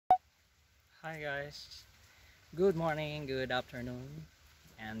Hi guys, good morning, good afternoon,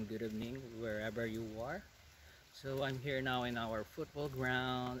 and good evening wherever you are. So I'm here now in our football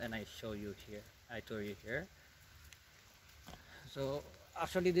ground and I show you here, I tour you here. So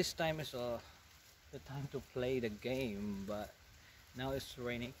actually this time is the time to play the game, but now it's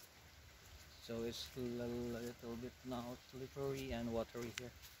raining. So it's a little bit now slippery and watery here.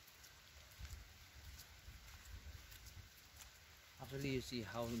 Actually you see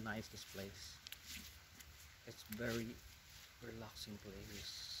how nice this place. It's very relaxing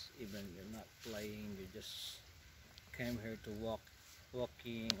place. Even you're not playing, you just came here to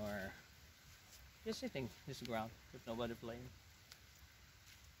walking or just sitting this ground with nobody playing.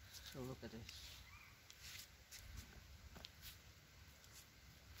 So look at this.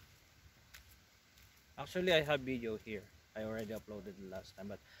 Actually I have video here. I already uploaded it last time,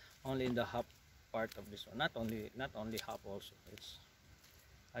 but only in the half part of this one. Not only half also. It's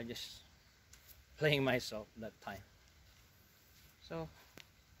I just playing myself that time. So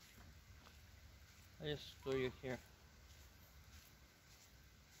I just show you here.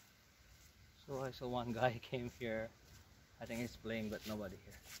 So I saw one guy came here. I think he's playing but nobody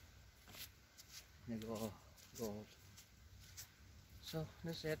here. And go. So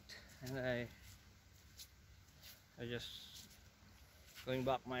that's it. And I just going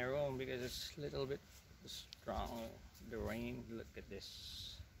back my room because it's a little bit strong, the rain. Look at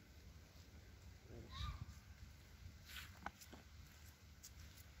this.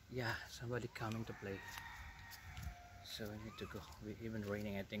 Yeah, somebody coming to play, so I need to go. Even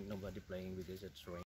raining, I think nobody playing because it's raining.